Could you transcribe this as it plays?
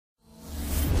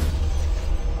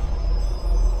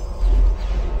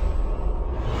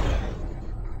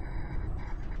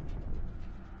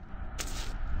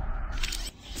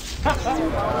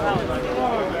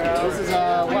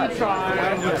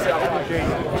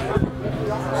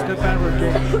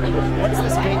What's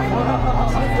this gate for?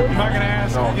 I'm not going to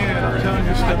ask again. I'm telling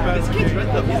you to step out of the gate. You're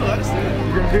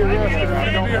going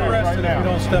to be arrested if you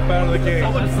don't step out of the gate.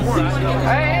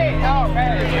 Hey, oh,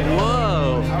 man.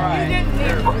 Whoa. All right. You didn't need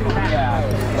to. Yeah.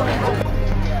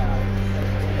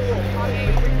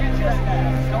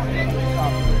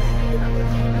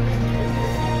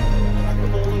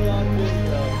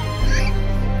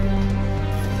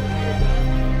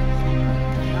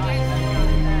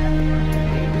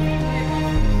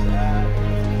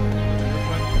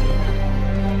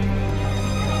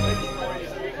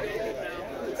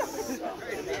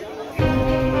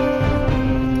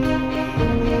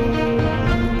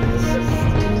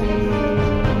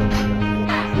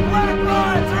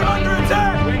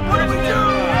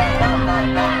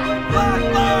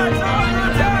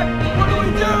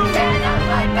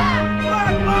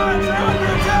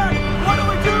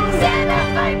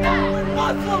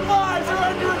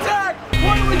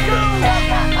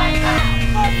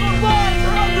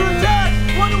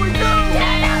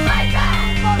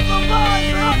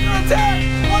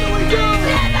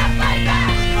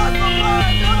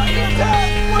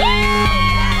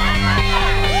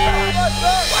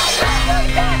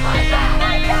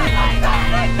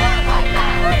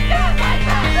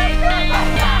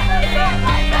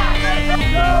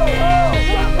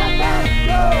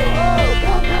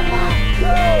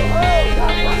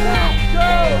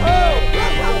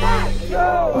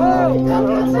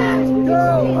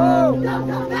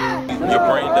 Your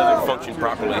brain doesn't function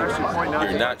properly.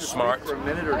 You're not smart.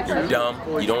 You're dumb.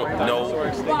 You don't know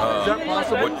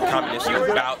what communism is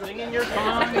about. You're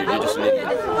just an idiot.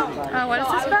 What is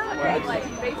this about?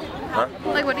 Huh?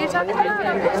 Like, what are you talking about?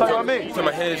 Talking about me.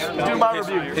 Talking about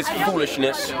his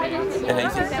foolishness, and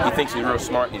he thinks he's real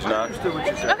smart. He's not.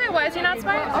 Okay, why is he not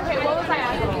smart? Okay, what was I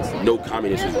asking? No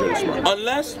communist is really smart.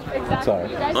 Unless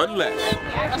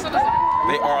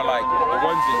they are like the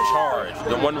ones in charge,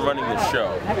 the one running the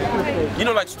show. You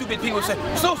know, like stupid people say,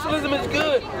 socialism is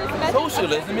good.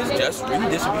 Socialism is just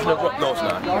redistribution of wealth. No, it's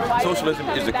not. Socialism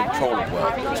is the control of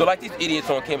wealth. So like these idiots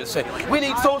on campus say, we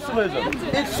need socialism.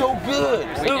 It's so good.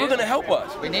 We're going to help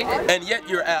us. We need it. And yet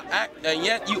you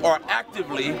are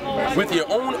actively, with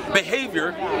your own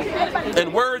behavior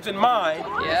and words in mind,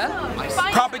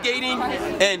 propagating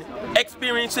and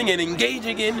experiencing and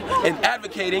engaging in and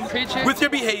advocating with your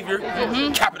behavior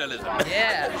capitalism.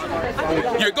 Yeah.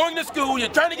 You're going to school, you're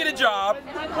trying to get a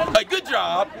good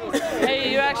job,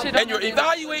 Hey, you actually don't and you're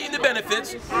evaluating the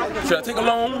benefits. Should I take a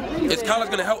loan? Is college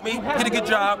going to help me get a good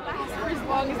job?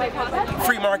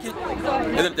 Free market.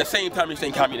 And then at the same time you're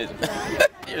saying communism.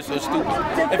 You're so stupid.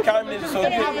 If communism is so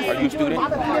good, are you a student?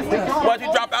 Why'd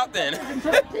you drop out then?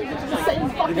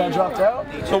 You got dropped out?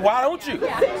 So why don't you?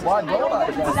 Why don't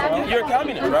I drop out? You're a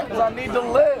communist, right? Because I need to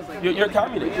live. You're a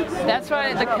communist. That's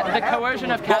why the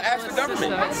coercion of ask the capitalist government.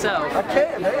 system itself. I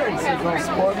can't. They don't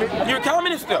support me. You're a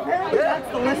communist though.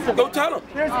 Yeah. Go tell them.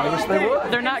 I wish they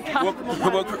would. They're not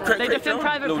they defend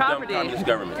private property. Communist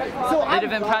government. They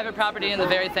defend private property and the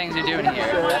very things you're doing here.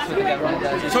 That's what the government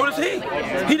does. So does he.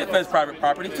 He defends private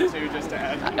property too. I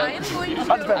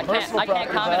can't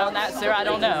comment on that, sir. I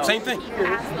don't know. Same thing.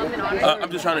 I'm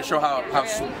just trying to show how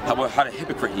the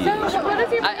hypocrite he is.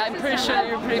 I'm pretty sure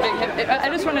you're a pretty big hip. I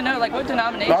just want to know, like, what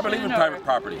denomination? I believe in private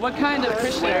property. What kind of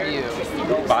Christian are you?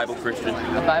 Bible Christian.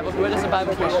 A Bible? What is a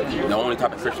Bible Christian? The only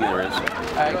type of Christian there is. All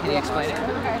right, can you explain it?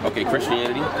 Okay,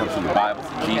 Christianity comes from the Bible,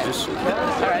 Jesus,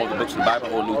 all the books of the Bible,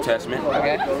 Old New Testament.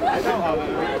 Okay.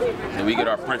 And we get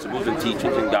our principles and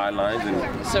teachings and guidelines.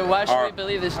 And so why should we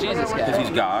believe this Jesus guy? Because he's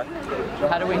God.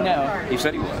 How do we know? He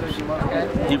said he was. Okay.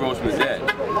 He rose from the dead.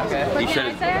 Okay. He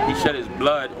shed his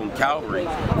blood on Calvary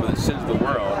for the sins of the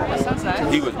world. That sounds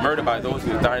nice. He was murdered by those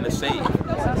who were dying to save.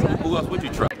 Who else would you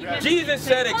trust? Jesus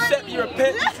said, except you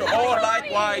repent, you shall all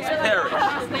likewise perish.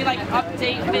 They like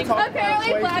update things.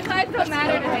 Apparently black lives don't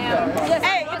matter to him.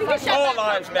 Hey, if he gets shot all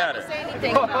lives matter.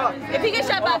 If he gets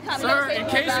shot by a cop, sir, in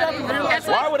case you haven't realized,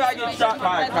 why would I get shot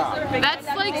by a cop? That's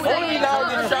like Only saying now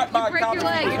get shot by a cop if he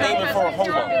was aiming for a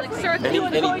hobo. And he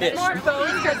missed.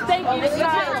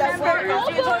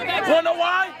 Wanna know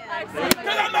why?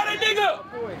 Because I'm not a nigga.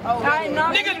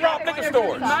 Niggas rob liquor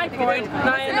stores. My point.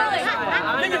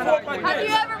 Niggas walk like Have you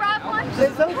this. ever robbed one?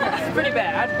 It's pretty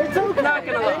bad. It's okay. Not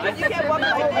gonna lie. You get one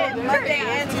Monday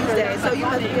and Tuesday, so you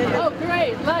must be good. Oh,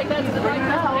 great. Like, that's right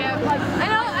now. I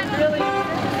know. Really,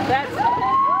 that's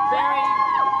very...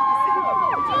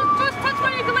 Just touch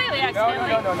my ukulele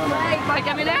accidentally. No. Like,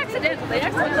 I mean, accidentally.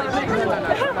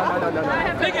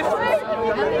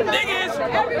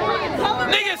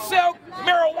 Niggas sell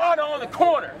marijuana on the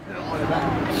corner.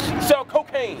 Sell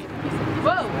cocaine.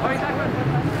 Whoa.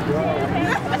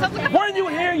 Weren't you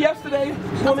here yesterday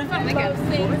Woman?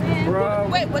 Bro.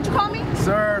 Wait, what'd you call me?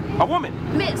 Sir. A woman.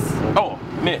 Miss. Oh,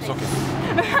 miss, okay.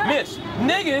 Miss,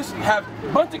 niggas have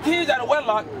a bunch of kids out of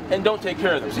wedlock and don't take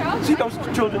care of them. See those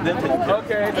children then take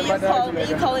care of them. Okay. And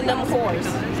you calling them whores.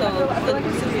 So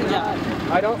this is the job.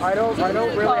 I don't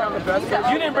really have the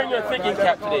best. You didn't bring your thinking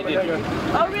cap today, did you?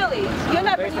 Oh really? You're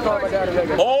not bringing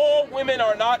yours. All women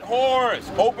are not whores.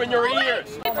 Open your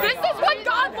ears. If this is what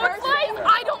God looks like,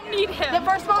 I don't need him.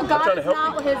 First of all, God trying to is help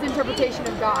not his interpretation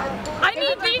of God. I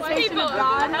need these people.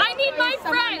 I need my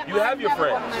friends. You have your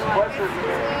friends.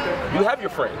 You have your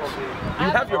friends. You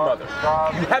have your mother.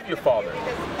 You have your father.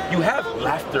 You have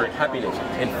laughter and happiness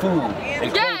and food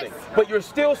and clothing. But you're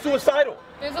still suicidal.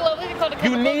 There's a lovely thing called a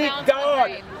chemical You need imbalance in the God.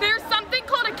 brain. There's something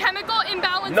called a chemical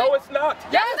imbalance. No, it's not.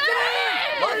 Yes, there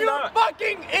is. No, it's not.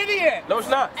 Fucking idiot! No, it's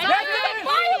not. And there's a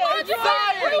biologically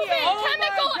proven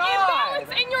chemical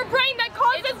imbalance in your brain that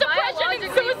causes depression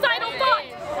and suicidal thoughts.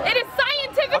 It is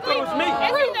scientifically proven.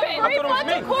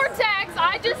 Prefrontal cortex.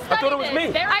 I just studied I thought it was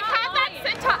me. I have that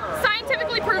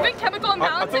scientifically proven chemical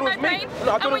imbalance in my brain.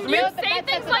 And when you say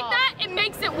things like that, it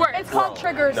makes it worse. It's called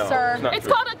triggers, sir. It's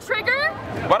called a trigger.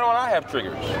 Why don't I have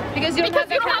triggers? Because you don't have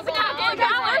the chemical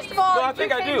imbalance. First of all, No, I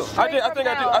think I do. I think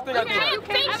I do. You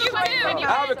think you do.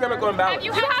 I have a chemical imbalance.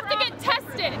 You have to get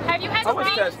tested. Have you had I was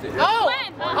tested.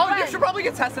 Oh, you should probably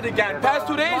get tested again. Past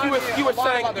 2 days you were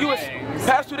saying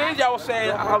past 2 days y'all was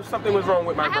saying how something was wrong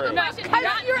with my brain.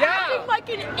 you're acting like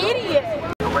an idiot.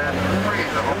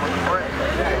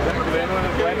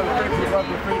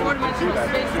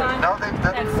 No,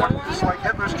 that's like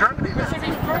Hitler's Germany then.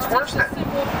 It's worse than.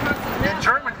 In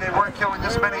Germany, they weren't killing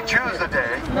this many Jews a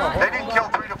day. They didn't kill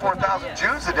 3,000 to 4,000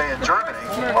 Jews a day in Germany.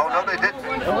 Oh, no, they didn't.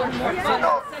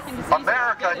 No,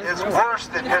 America is worse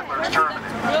than Hitler's Germany.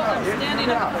 I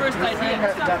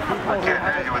can't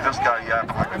hear you with this guy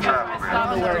yapping like a trap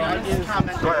over here.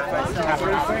 Go ahead.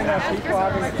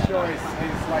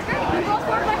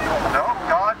 No,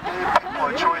 God gave people a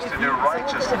choice to do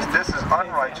righteousness. This is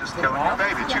unrighteous, killing your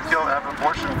baby. You kill, have an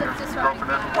abortion, your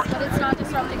girlfriend has an abortion. It's not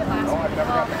disrupting class.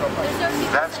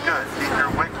 That's good. Keep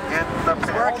your wick in the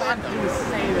pants.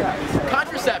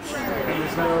 Contraception.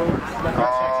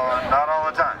 Not all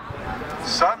the time.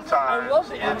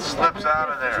 Sometimes it slips out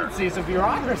of there. Of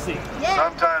bureaucracy.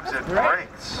 Sometimes it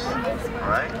breaks,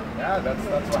 right? Yeah, that's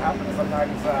what happens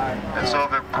sometimes. And so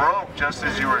if it broke just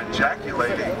as you were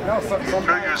ejaculating, you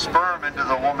threw your sperm into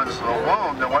the woman's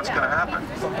womb, then what's going to happen?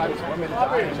 Sometimes women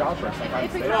die in childbirth.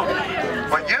 Sometimes they don't.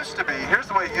 What used to be, here's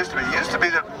the way it used to be. It used to be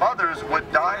that mothers would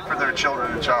die for their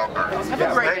children in childbirth.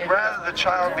 They'd rather the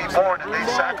child be born and they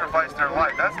sacrifice their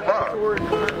life. That's love.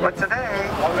 But today,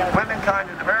 womankind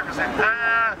in America say,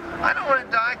 I don't want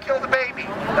to die, kill the baby.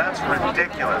 That's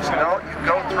ridiculous. No, you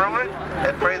go through it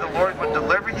and pray the Lord would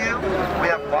deliver you. We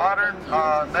have modern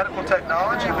medical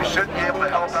technology. We should be able to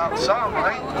help out some,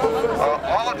 right?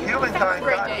 All of humankind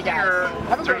got here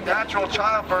through natural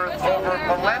childbirth over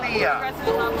millennia.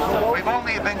 We've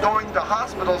only been going to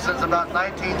hospitals since about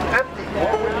 1950.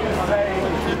 What would you say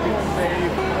if you could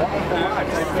save one of the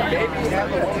lives? If the baby and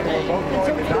the woman were both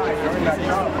going to die during that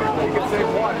childbirth, you could save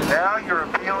one. Now you're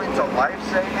appealing to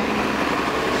life-saving?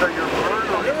 So you're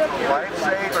murdering for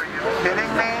life-saving? Are you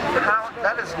kidding me? How?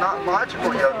 That is not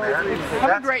logical, young man.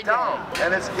 That's dumb.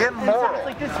 And it's immoral.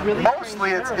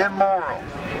 Mostly it's immoral.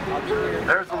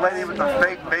 There's the lady with the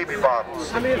fake baby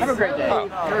bottles. Have a great day.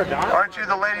 Aren't you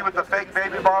the lady with the fake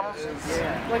baby bottles?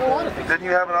 Didn't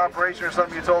you have an operation or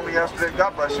something you told me yesterday?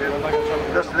 God bless you.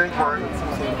 Just an inquiry.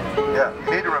 Yeah,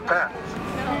 you need to repent.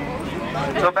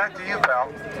 So back to you,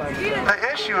 pal.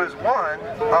 The issue is one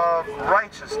of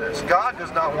righteousness. God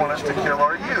does not want us to kill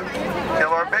our youth, kill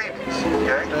our babies,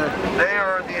 okay? They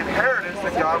are the inheritance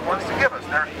that God wants to give us.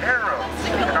 They're arrows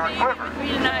in our quiver.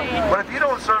 But if you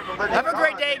don't serve the living Have a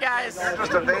great God, day, guys. you're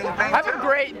just a vain thing Have too. a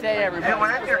great day, everybody. You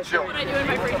and your children.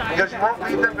 Because you won't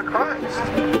lead them to Christ.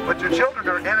 But your children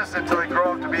are innocent until they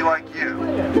grow up to be like you.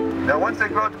 Now once they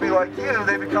grow up to be like you,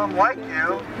 they become like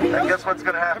you, and guess what's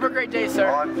going to happen? Have a great day, sir.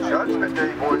 On Judgment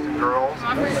Day, boys and girls,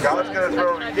 God's going to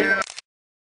throw you.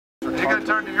 You're going to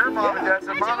turn to your mom and dad and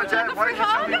say, Mom and Dad, why did you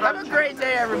send me about Have a great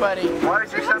day, everybody. Why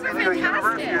did you send me to a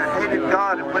university that hated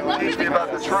God and wouldn't teach me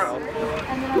about the truth?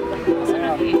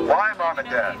 Why, Mom and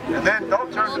Dad? And then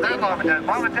don't turn to their Mom and Dad.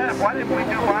 Mom and Dad, why didn't we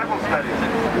do Bible studies?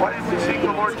 Why didn't we seek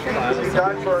the Lord Jesus? He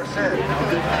died for our sins.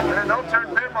 And then don't turn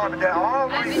to their Mom and Dad. All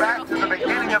the way back to the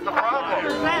beginning of the problem.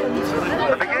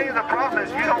 The beginning of the problem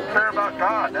is you don't care about not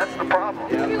God. That's the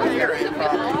problem. They're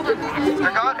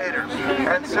God haters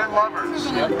and sin lovers.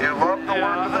 You love the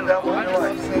work of the devil in your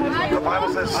life. The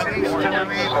Bible says, cease to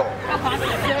do evil.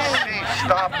 Cease,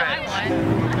 stop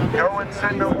it. Go and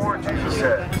sin no more, Jesus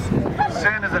says.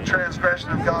 Sin is a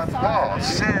transgression of God's law.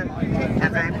 Sin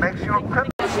makes you a criminal.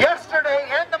 Yesterday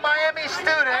in the Miami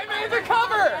Student, I made the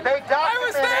cover.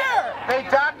 They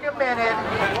documented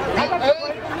the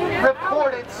 8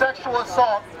 reported sexual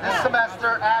assaults this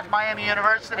semester at Miami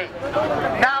University.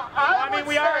 Now,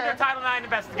 we are under Title IX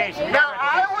investigation. Now,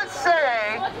 I would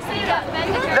say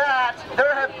that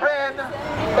there have been,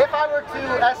 if I were to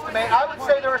estimate, I would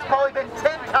say there has probably been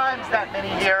 10 times that many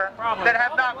here that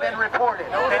have not been reported.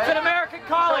 Okay? It's an American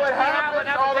college. So it happens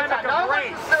all the time. I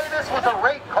wouldn't say this was a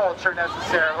rape culture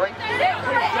necessarily. I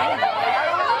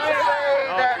wouldn't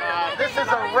say that this is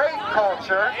a rape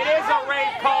culture. It is a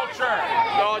rape culture.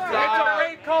 No, it's a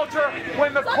rape culture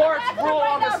when the courts rule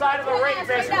on the side of the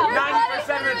rapist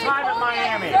 90% of the time in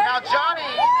Miami. Now,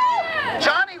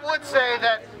 Johnny would say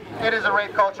that it is a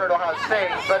rape culture at Ohio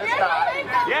State, but it's not.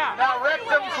 Yeah. Now,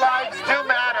 rectum's lives do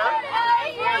matter.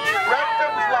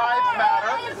 Rectum's lives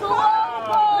matter.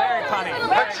 Very funny.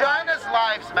 Vagina's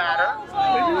lives matter.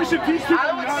 Maybe we should teach people I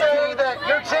would say that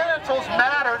your genitals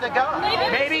matter to God.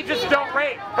 Maybe just don't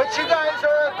rape. But you guys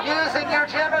are abusing your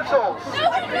genitals.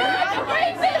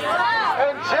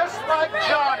 And just like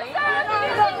Johnny at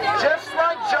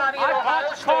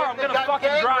Ohio State that got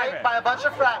gang raped by a bunch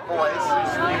of frat boys.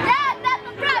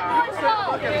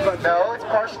 No, it's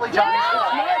partially Johnny's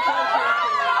fault.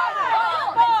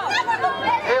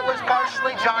 It was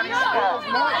partially Johnny's fault.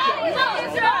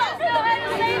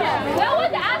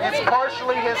 It's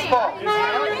partially his fault. I'm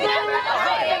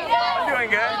doing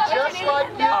good. Just like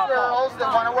you girls that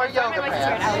want to wear yoga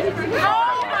pants.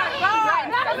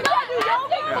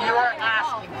 You are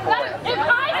asking for it.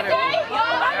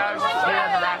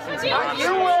 When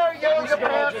you wear yoga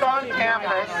pants on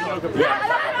campus,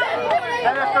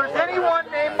 and if there's anyone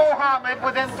named Mohammed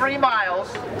within 3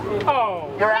 miles,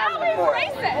 you're asking for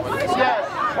it. Yes,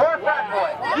 or a frat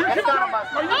boy. It's not a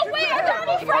Muslim. Oh wait, are there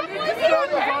any frat boys here?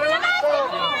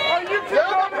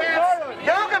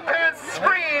 Yoga pants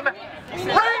scream, rape me,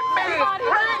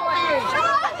 rape me.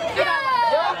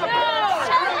 Yoga pants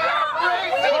scream,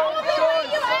 rape me.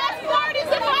 You ask parties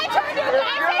if I turn to a guy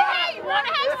and say, hey, you want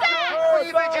to have sex?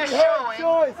 Cleavage is showing.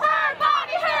 Her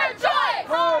body, her choice.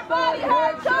 Her body,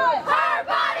 her choice. Her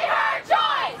body, her choice.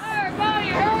 Her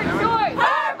body, her choice.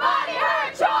 Her body, her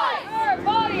choice. Her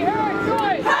body, her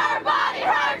choice. Her body,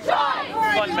 her choice.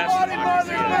 Fun message.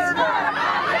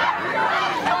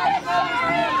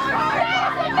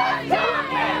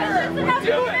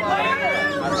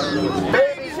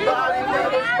 Baby's body,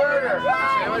 mother's murder.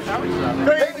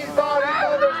 Baby's body,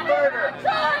 mother's murder.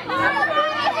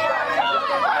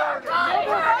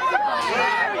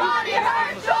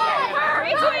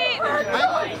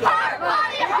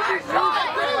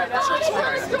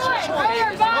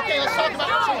 Okay, let's talk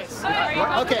about choice.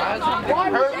 Okay.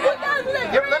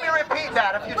 Let me repeat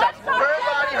that a few times. Her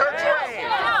body, her choice.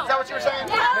 Is that what you were saying?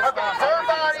 Okay. Her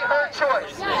body, her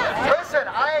choice. Listen,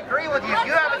 I agree with you.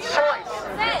 You have a choice.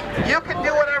 You can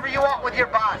do whatever you want with your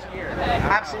body.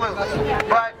 Absolutely.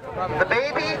 But the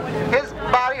baby, his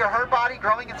body or her body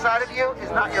growing inside of you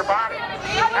is not your body.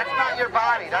 That's not your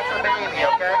body. That's a baby,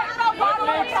 okay?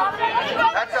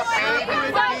 That's a baby,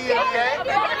 okay?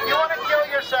 If you want to kill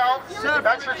yourself,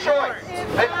 that's your choice.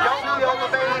 But don't kill the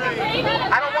baby.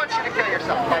 I don't want you to kill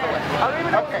yourself, by the way.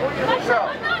 Okay, so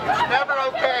it's never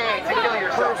okay to kill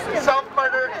yourself.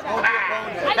 Self-murder is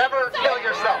never kill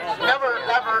yourself. Never,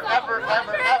 ever, ever,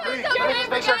 ever, ever. Let me just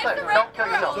make sure it's clear. Don't kill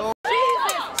yourself.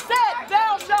 Jesus said,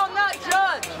 thou shalt not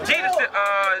judge. Jesus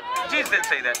didn't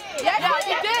say that. Yes,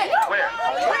 he did. Where?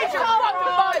 Read your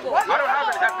fucking Bible. I don't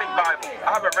have an effing Bible.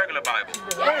 I have a regular Bible.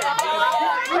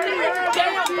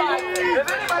 Damn Bible. Does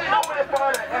anybody know what it's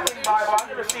called, an effing Bible? I've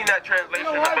never seen that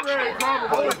translation in a bookstore.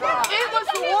 It was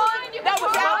the one that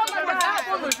was out when that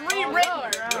one was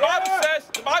rewritten.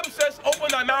 The Bible says, open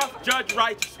thy mouth, judge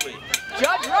righteously.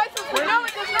 Judge righteously? No,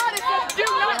 it does not. It says, do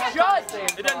not judge.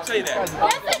 It doesn't say that.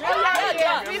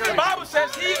 Yes, The Bible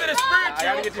says, he that is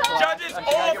spiritual judges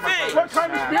all things. What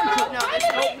kind of spiritual?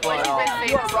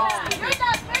 you are wrong.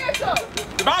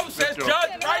 The Bible says,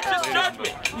 judge righteous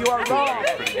judgment. You are wrong.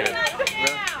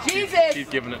 Jesus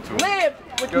lived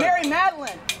with Mary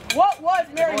Magdalene. What was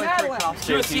Mary Magdalene?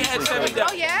 She had 7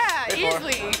 devils. Oh yeah,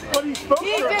 easily.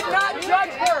 He did not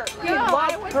judge her. He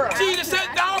loved her. Jesus said,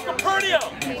 thou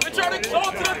Capernaum, which art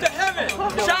exalted up to heaven,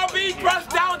 shall be thrust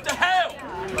down to hell.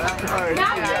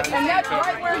 And that's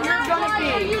right where you're going to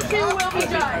be. You too will be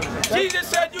judged. Jesus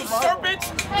said, you serpents,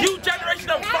 you generation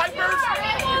of vipers,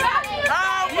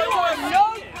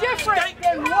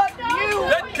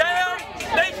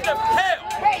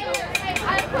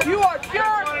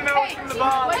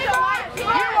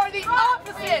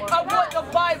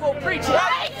 Preach it.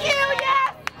 Thank you,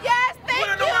 yes, yes, thank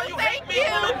you, thank you.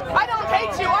 I don't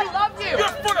hate you, I love you.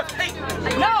 You're full of hate.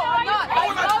 No, I'm not. I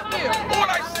love you. All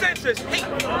I sense is hate.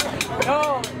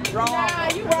 No, wrong.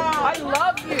 Yeah, you wrong. I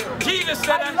love you. Jesus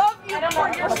said I love you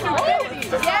for your stupidity,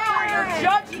 for your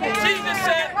judgment, Jesus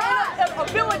said, your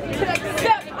ability to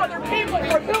accept other people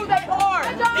for who they are.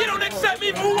 you don't accept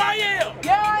me for who I am.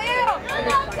 Yeah, I am.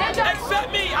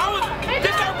 Accept me.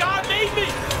 This is how God made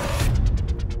me.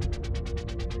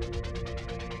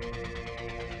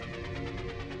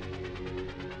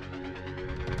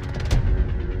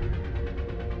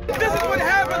 This is what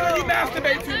happens when you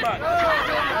masturbate too much.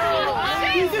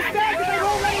 He's just sad because they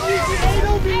won't let him use the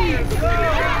anal beads.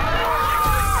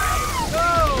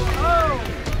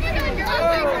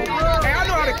 Hey, I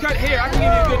know how to cut hair. I can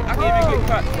give you a good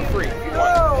cut for free.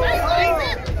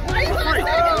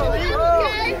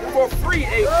 For free, a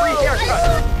free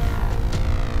haircut.